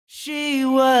She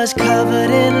was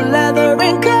covered in leather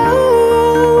and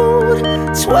gold,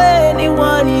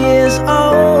 21 years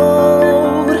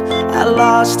old. I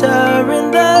lost her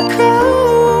in the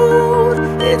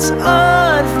cold. It's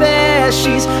unfair,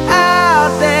 she's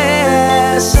out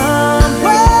there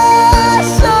somewhere,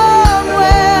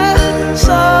 somewhere,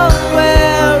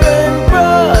 somewhere in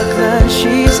Brooklyn.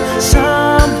 She's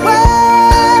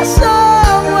somewhere,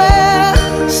 somewhere,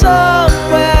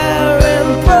 somewhere in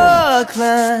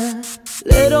Brooklyn.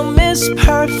 Little Miss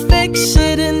Perfect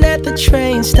sitting at the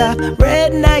train stop,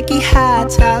 red Nike high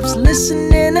tops,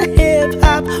 listening to hip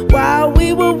hop. While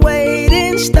we were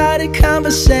waiting, started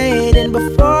conversating.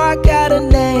 Before I got a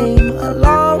name,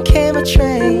 along came a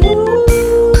train.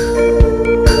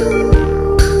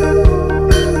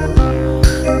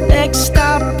 Next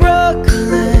stop,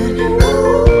 Brooklyn.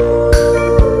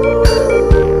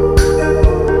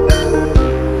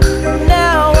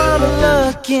 Now I'm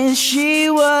looking, she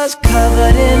was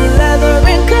covered in leather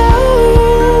and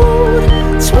gold,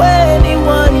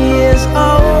 21 years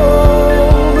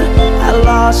old. I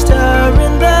lost her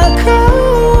in the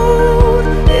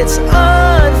cold. It's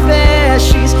unfair,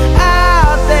 she's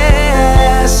out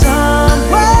there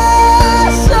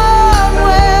somewhere,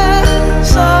 somewhere,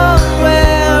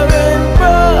 somewhere in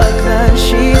Brooklyn.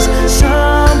 She's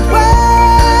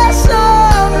somewhere,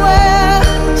 somewhere,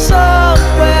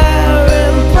 somewhere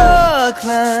in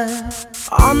Brooklyn.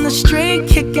 On the street,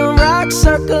 kicking rocks,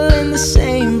 circling the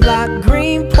same block.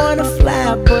 Greenpoint or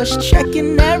Flatbush,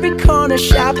 checking every corner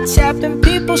shop, tapping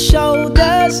people's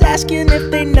shoulders, asking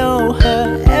if they know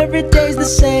her. Every day's the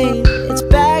same, it's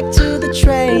back to the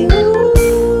train.